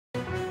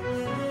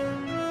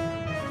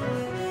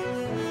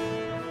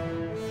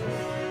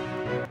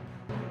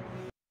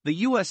The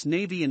U.S.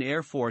 Navy and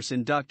Air Force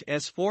induct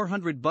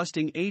S-400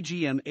 busting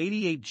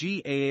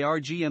Agm-88G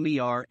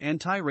Aargm-Er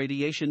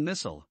anti-radiation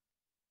missile.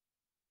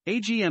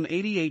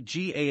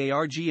 Agm-88G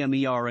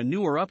Aargm-Er, a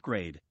newer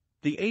upgrade.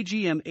 The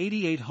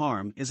Agm-88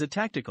 HARM is a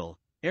tactical,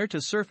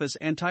 air-to-surface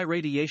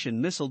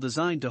anti-radiation missile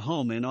designed to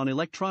home in on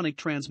electronic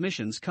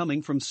transmissions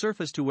coming from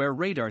surface-to-air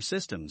radar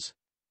systems.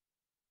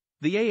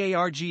 The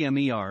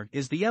Aargm-Er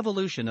is the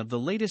evolution of the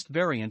latest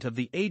variant of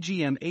the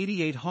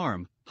Agm-88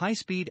 HARM,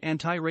 high-speed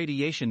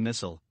anti-radiation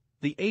missile,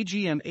 the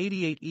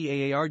Agm-88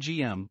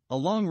 Aargm, a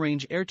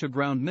long-range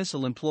air-to-ground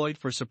missile employed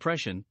for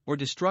suppression or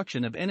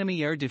destruction of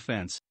enemy air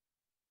defense.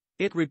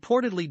 It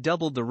reportedly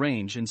doubled the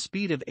range and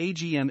speed of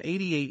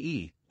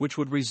Agm-88E, which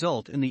would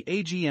result in the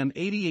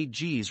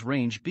Agm-88G's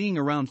range being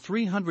around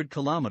 300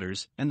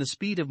 km and the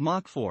speed of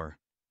Mach 4.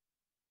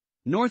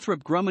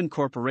 Northrop Grumman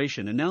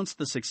Corporation announced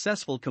the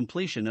successful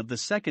completion of the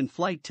second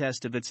flight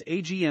test of its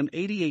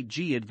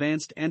Agm-88G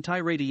Advanced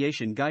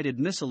Anti-Radiation Guided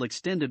Missile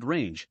Extended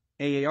Range,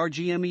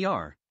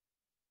 AARGM-ER.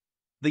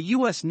 The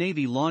U.S.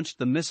 Navy launched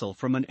the missile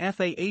from an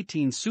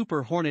F-18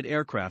 Super Hornet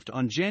aircraft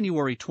on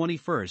January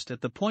 21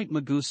 at the Point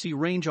Mugu Sea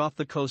Range off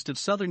the coast of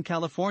Southern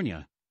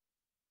California.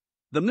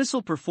 The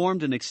missile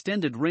performed an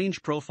extended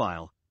range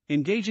profile,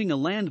 engaging a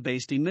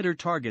land-based emitter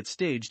target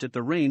staged at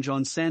the range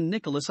on San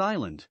Nicolas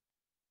Island.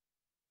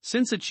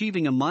 Since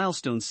achieving a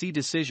milestone C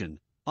decision,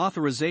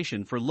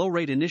 authorization for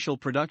low-rate initial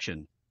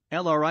production,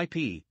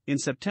 LRIP, in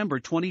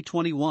September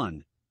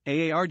 2021,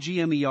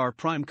 AARGM-ER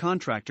prime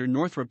contractor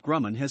Northrop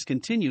Grumman has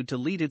continued to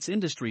lead its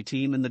industry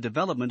team in the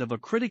development of a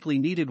critically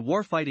needed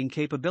warfighting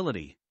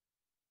capability.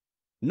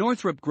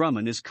 Northrop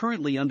Grumman is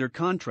currently under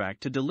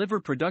contract to deliver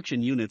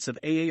production units of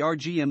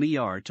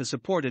AARGM-ER to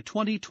support a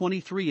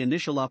 2023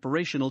 Initial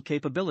Operational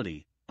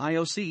Capability,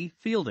 IOC,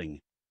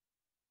 fielding.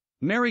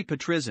 Mary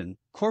Patrizin,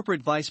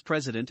 Corporate Vice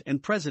President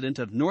and President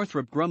of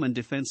Northrop Grumman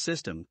Defense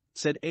System,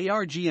 said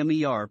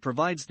AARGM-ER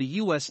provides the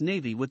U.S.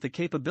 Navy with the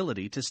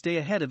capability to stay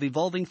ahead of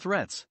evolving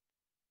threats.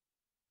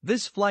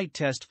 This flight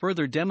test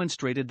further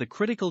demonstrated the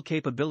critical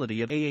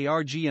capability of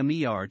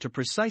AARGM-ER to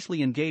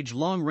precisely engage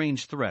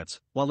long-range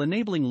threats while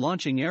enabling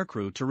launching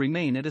aircrew to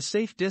remain at a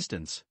safe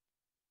distance.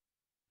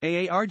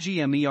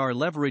 AARGM-ER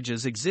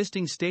leverages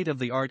existing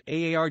state-of-the-art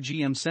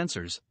AARGM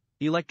sensors,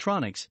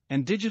 electronics,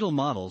 and digital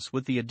models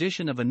with the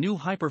addition of a new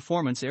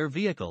high-performance air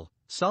vehicle,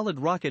 solid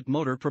rocket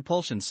motor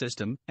propulsion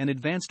system, and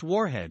advanced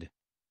warhead.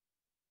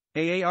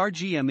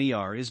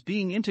 AARGM-ER is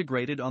being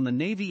integrated on the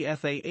Navy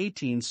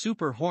F-18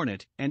 Super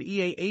Hornet and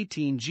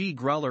EA-18G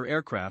Growler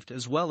aircraft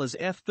as well as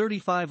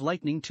F-35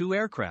 Lightning II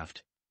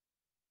aircraft.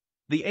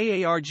 The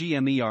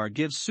AARGM-ER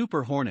gives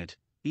Super Hornet,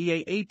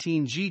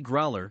 EA-18G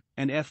Growler,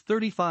 and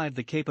F-35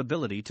 the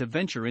capability to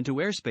venture into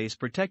airspace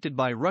protected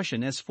by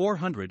Russian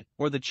S-400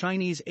 or the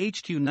Chinese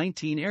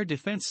HQ-19 air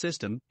defense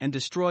system and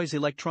destroys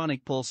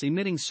electronic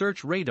pulse-emitting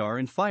search radar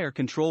and fire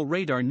control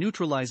radar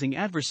neutralizing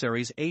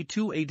adversaries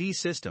A2AD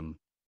system.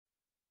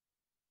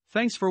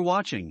 Thanks for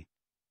watching.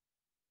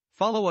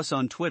 Follow us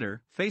on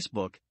Twitter,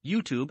 Facebook,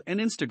 YouTube,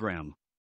 and Instagram.